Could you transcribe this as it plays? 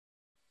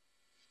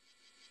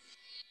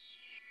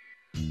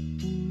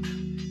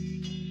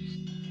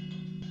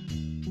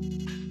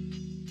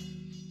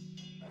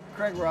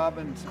Craig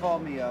Robbins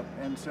called me up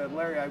and said,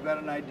 Larry, I've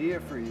got an idea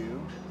for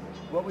you.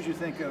 What would you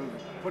think of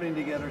putting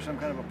together some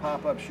kind of a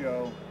pop-up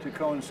show to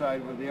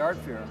coincide with the art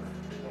fair?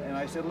 And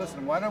I said,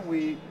 listen, why don't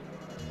we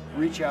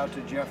reach out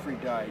to Jeffrey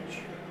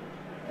Deitch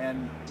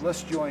and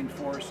let's join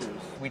forces.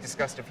 We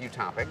discussed a few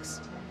topics,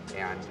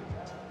 and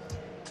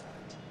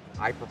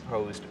I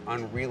proposed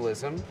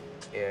Unrealism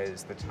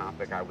is the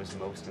topic I was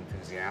most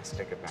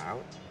enthusiastic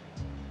about.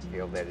 I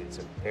feel that it's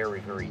a very,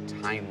 very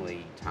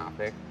timely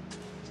topic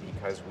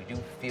because we do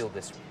feel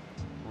this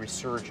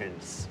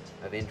resurgence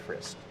of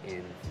interest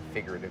in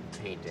figurative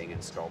painting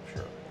and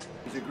sculpture.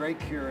 He's a great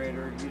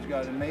curator. He's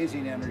got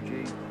amazing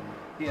energy.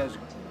 He has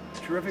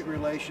terrific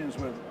relations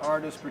with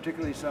artists,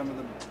 particularly some of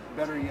the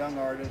better young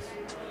artists.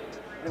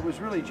 It was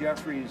really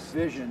Jeffrey's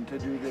vision to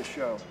do this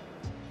show.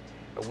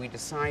 But we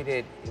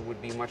decided it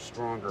would be much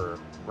stronger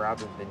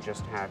rather than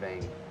just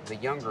having the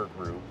younger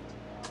group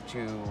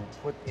to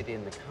put it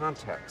in the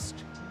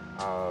context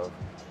of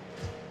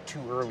two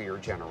earlier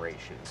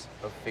generations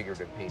of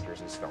figurative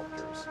painters and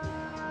sculptors.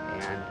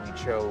 And we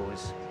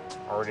chose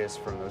artists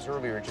from those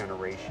earlier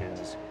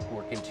generations who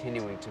are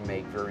continuing to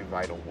make very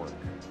vital work.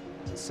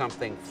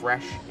 Something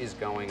fresh is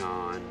going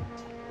on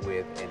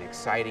with an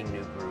exciting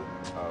new group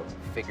of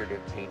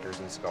figurative painters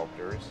and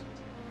sculptors.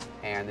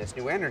 And this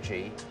new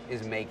energy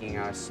is making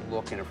us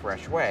look in a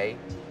fresh way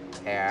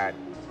at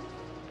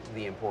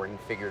the important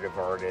figurative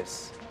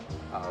artists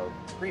of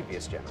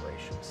previous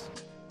generations.